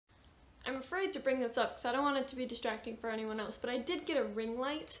I'm afraid to bring this up because I don't want it to be distracting for anyone else, but I did get a ring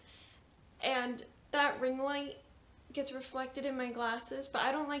light, and that ring light gets reflected in my glasses, but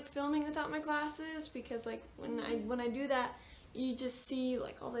I don't like filming without my glasses because like when I do that, you just see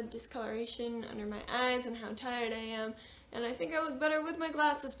like all the discoloration under my eyes and how tired I am, and I think I look better with my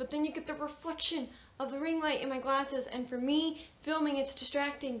glasses, but then you get the reflection of the ring light in my glasses, and for me, filming it's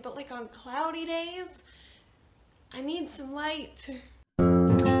distracting, but like on cloudy days, I need some light.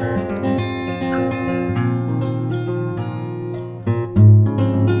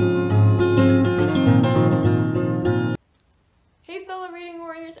 Hey fellow reading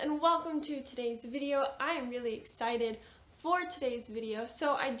warriors, and welcome to today's video. I am really excited for today's video.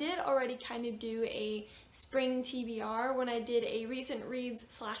 So I did already kind of do a spring TBR when I did a recent reads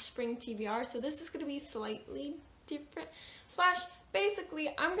 / spring TBR, so this is going to be slightly different / basically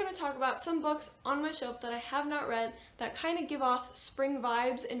I'm going to talk about some books on my shelf that I have not read that kind of give off spring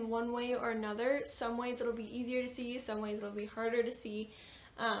vibes in one way or another. Some ways it'll be easier to see, some ways it'll be harder to see.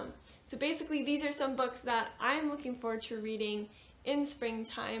 So basically these are some books that I'm looking forward to reading in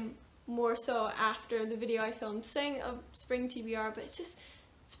springtime, more so after the video I filmed saying of spring TBR, but it's just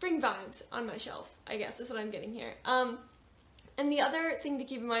spring vibes on my shelf, I guess is what I'm getting here. And the other thing to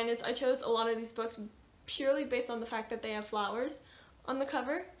keep in mind is I chose a lot of these books purely based on the fact that they have flowers on the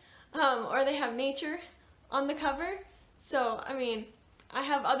cover, or they have nature on the cover. So, I mean, I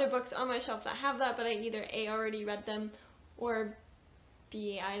have other books on my shelf that have that, but I either A, already read them, or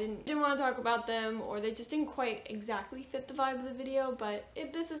B, I didn't want to talk about them, or they just didn't quite exactly fit the vibe of the video, but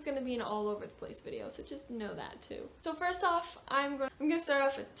this is going to be an all over the place video, so just know that too. So first off, I'm going to start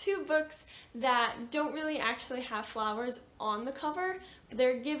off with two books that don't really actually have flowers on the cover, but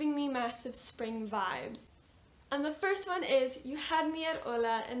they're giving me massive spring vibes. And the first one is You Had Me at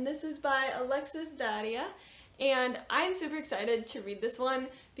Hola, and this is by Alexis Daria, and I'm super excited to read this one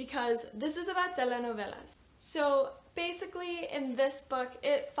because this is about telenovelas. So basically in this book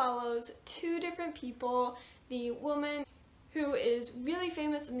it follows two different people. The woman who is really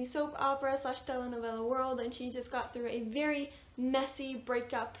famous in the soap opera / telenovela world, and she just got through a very messy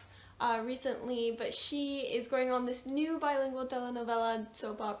breakup recently, but she is going on this new bilingual telenovela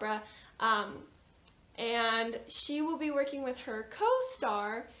soap opera, and she will be working with her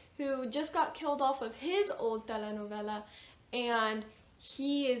co-star who just got killed off of his old telenovela, and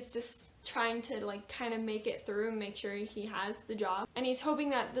he is just trying to like kind of make it through and make sure he has the job, and he's hoping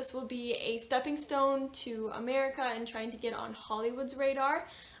that this will be a stepping stone to America and trying to get on Hollywood's radar.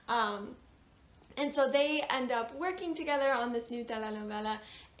 And so they end up working together on this new telenovela,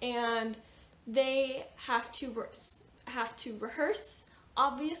 and they have to rehearse,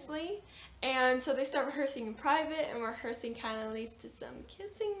 obviously. And so they start rehearsing in private, and rehearsing kind of leads to some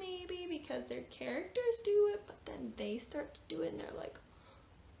kissing maybe because their characters do it, but then they start to do it and they're like,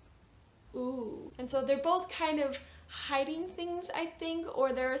 ooh. And so they're both kind of hiding things, I think,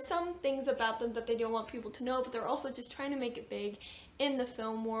 or there are some things about them that they don't want people to know, but they're also just trying to make it big in the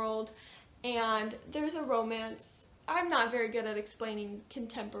film world. And there's a romance. I'm not very good at explaining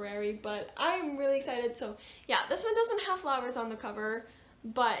contemporary, but I'm really excited. So yeah, this one doesn't have flowers on the cover,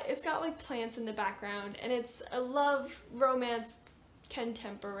 but it's got like plants in the background, and it's a love romance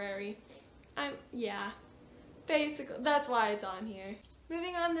contemporary. Yeah, basically that's why it's on here.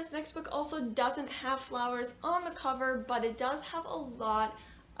 Moving on, this next book also doesn't have flowers on the cover, but it does have a lot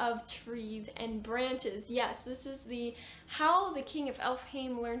of trees and branches. Yes, this is the How the King of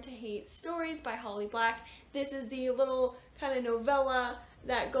Elfheim Learned to Hate stories by Holly Black. This is the little kind of novella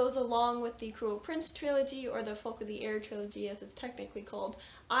that goes along with the Cruel Prince trilogy, or the Folk of the Air trilogy as it's technically called.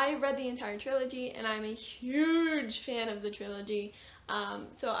 I read the entire trilogy and I'm a huge fan of the trilogy.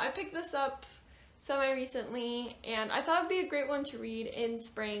 So I picked this up semi-recently, and I thought it would be a great one to read in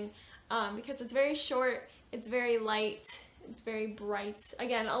spring because it's very short, it's very light, it's very bright.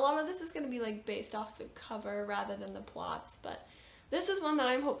 Again, a lot of this is going to be like based off the cover rather than the plots, but this is one that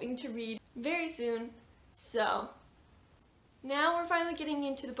I'm hoping to read very soon. So now we're finally getting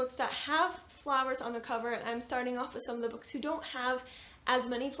into the books that have flowers on the cover, and I'm starting off with some of the books who don't have as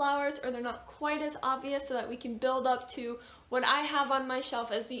many flowers, or they're not quite as obvious, so that we can build up to what I have on my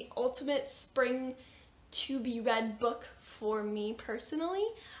shelf as the ultimate spring to be read book for me personally.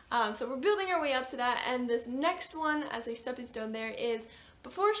 So we're building our way up to that, and this next one as a stepping stone there is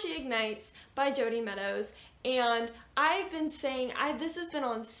Before She Ignites by Jodi Meadows. And I've been saying, this has been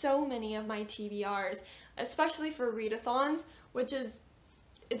on so many of my TBRs, especially for readathons, which is,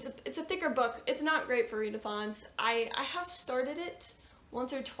 it's a thicker book. It's not great for readathons. I have started it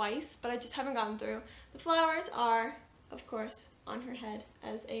once or twice, but I just haven't gotten through. The flowers are of course, on her head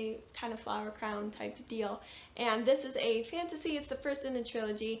as a kind of flower crown type deal. And this is a fantasy, it's the first in a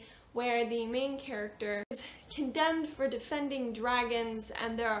trilogy, where the main character is condemned for defending dragons,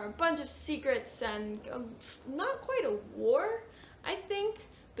 and there are a bunch of secrets and not quite a war, I think,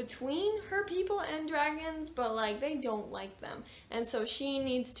 between her people and dragons, but like they don't like them, and so she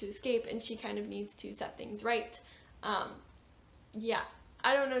needs to escape, and she kind of needs to set things right. Yeah,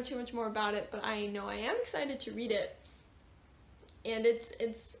 I don't know too much more about it, but I know I am excited to read it, and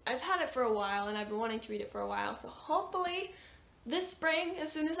I've had it for a while, and I've been wanting to read it for a while, so hopefully this spring,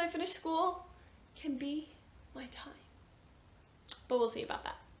 as soon as I finish school, can be my time. But we'll see about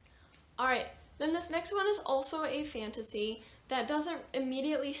that. Alright, then this next one is also a fantasy that doesn't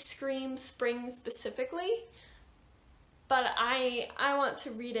immediately scream spring specifically, but I want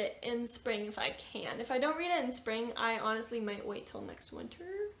to read it in spring if I can. If I don't read it in spring, I honestly might wait till next winter.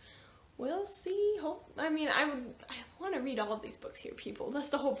 We'll see. I want to read all of these books here, people. That's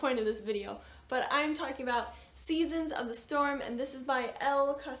the whole point of this video. But I'm talking about Seasons of the Storm, and this is by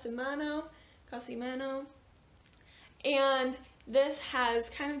L. Casimano. And this has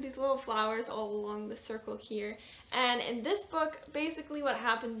kind of these little flowers all along the circle here. And in this book, basically what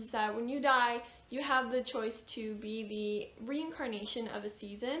happens is that when you die, you have the choice to be the reincarnation of a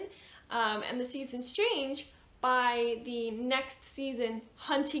season, and the seasons change by the next season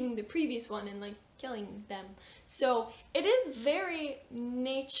hunting the previous one and like killing them. So it is very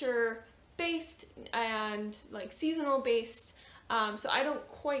nature based and like seasonal based, so I don't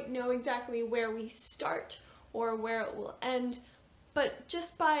quite know exactly where we start or where it will end, but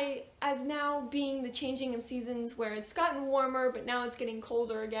just by as now being the changing of seasons where it's gotten warmer but now it's getting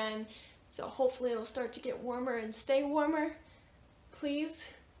colder again, so hopefully it'll start to get warmer and stay warmer. Please,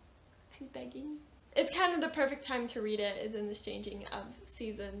 I'm begging. It's kind of the perfect time to read it, is in this changing of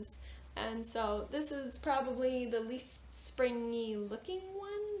seasons. And so this is probably the least springy looking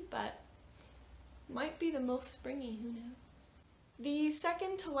one, but might be the most springy, who knows. The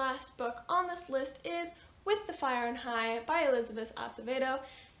second to last book on this list is With the Fire on High by Elizabeth Acevedo.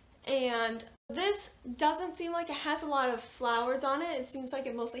 And this doesn't seem like it has a lot of flowers on it. It seems like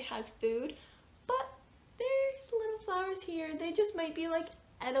it mostly has food, but there's little flowers here. They just might be like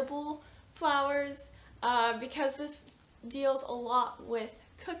edible flowers, because this deals a lot with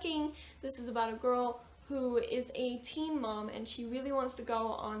cooking. This is about a girl who is a teen mom, and she really wants to go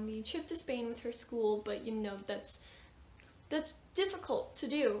on the trip to Spain with her school, but you know that's difficult to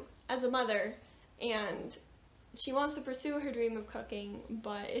do as a mother, and she wants to pursue her dream of cooking,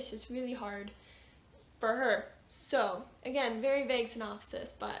 but it's just really hard for her. So again, very vague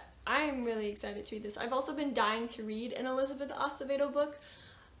synopsis, but I'm really excited to read this. I've also been dying to read an Elizabeth Acevedo book.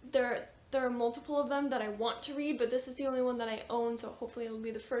 There are multiple of them that I want to read, but this is the only one that I own, so hopefully it'll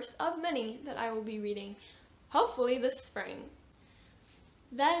be the first of many that I will be reading, hopefully this spring.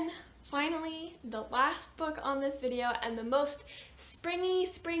 Then, finally, the last book on this video, and the most springy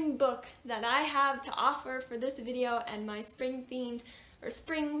spring book that I have to offer for this video and my spring themed, or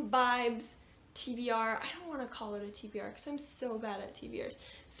spring vibes TBR, I don't want to call it a TBR because I'm so bad at TBRs,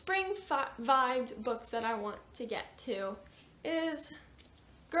 spring vibed books that I want to get to is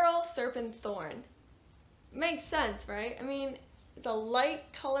Girl, Serpent, Thorn. Makes sense, right? I mean, it's a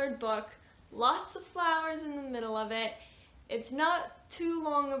light colored book, lots of flowers in the middle of it. It's not too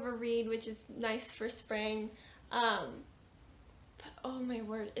long of a read, which is nice for spring. But oh my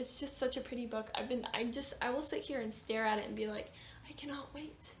word, it's just such a pretty book. I will sit here and stare at it and be like, I cannot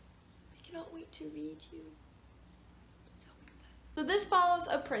wait. I cannot wait to read you. I'm so excited. So this follows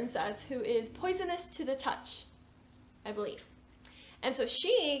a princess who is poisonous to the touch, I believe. And so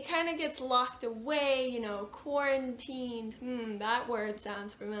she kind of gets locked away, you know, quarantined. That word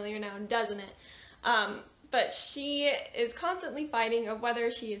sounds familiar now, doesn't it? But she is constantly fighting of whether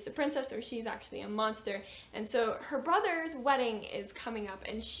she is the princess or she's actually a monster. And so her brother's wedding is coming up,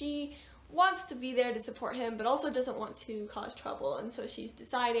 and she wants to be there to support him, but also doesn't want to cause trouble. And so she's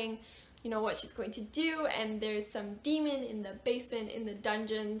deciding, you know, what she's going to do. And there's some demon in the basement, in the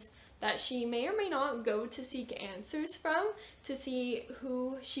dungeons, that she may or may not go to seek answers from, to see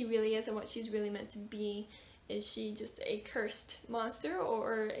who she really is and what she's really meant to be. Is she just a cursed monster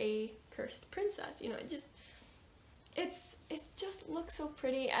or a cursed princess? You know, it just looks so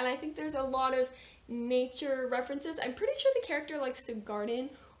pretty, and I think there's a lot of nature references. I'm pretty sure the character likes to garden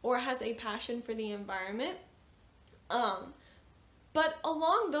or has a passion for the environment. But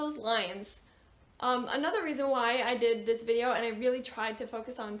along those lines, another reason why I did this video and I really tried to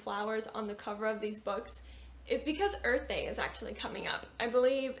focus on flowers on the cover of these books is because Earth Day is actually coming up. I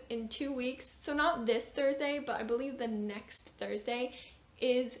believe in 2 weeks, so not this Thursday, but I believe the next Thursday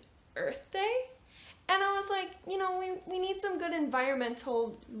is Earth Day. And I was like, you know, we need some good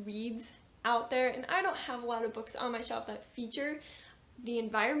environmental reads out there, and I don't have a lot of books on my shelf that feature the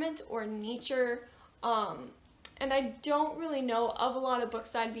environment or nature, and I don't really know of a lot of books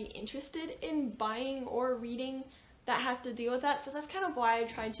that I'd be interested in buying or reading that has to deal with that. So that's kind of why I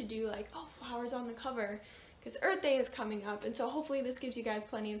tried to do like, oh, flowers on the cover, because Earth Day is coming up, and so hopefully this gives you guys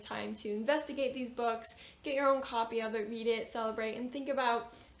plenty of time to investigate these books, get your own copy of it, read it, celebrate, and think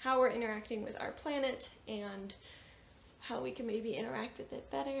about how we're interacting with our planet and how we can maybe interact with it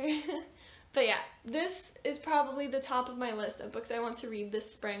better. But yeah, this is probably the top of my list of books I want to read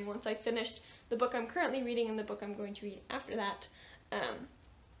this spring once I finished the book I'm currently reading and the book I'm going to read after that,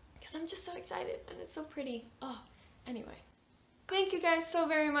 because I'm just so excited and it's so pretty. Oh, anyway. Thank you guys so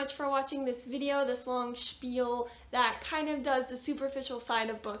very much for watching this video, this long spiel that kind of does the superficial side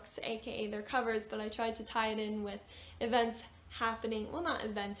of books, aka their covers, but I tried to tie it in with events happening, well, not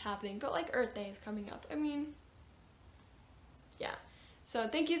events happening, but like Earth Day is coming up. I mean, yeah. So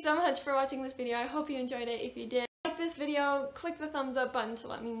thank you so much for watching this video. I hope you enjoyed it. If you did, like this video, click the thumbs up button to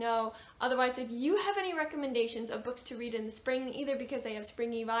let me know. Otherwise, if you have any recommendations of books to read in the spring, either because they have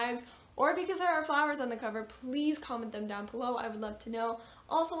springy vibes or because there are flowers on the cover, please comment them down below. I would love to know.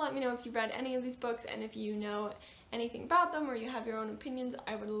 Also, let me know if you've read any of these books and if you know anything about them or you have your own opinions.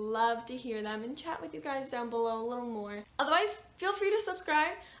 I would love to hear them and chat with you guys down below a little more. Otherwise, feel free to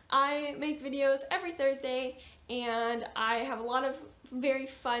subscribe. I make videos every Thursday and I have a lot of very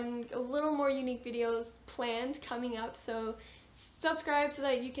fun, a little more unique videos planned coming up, so subscribe so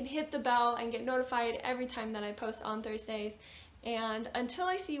that you can hit the bell and get notified every time that I post on Thursdays. And until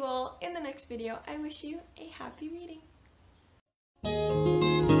I see you all in the next video, I wish you a happy reading.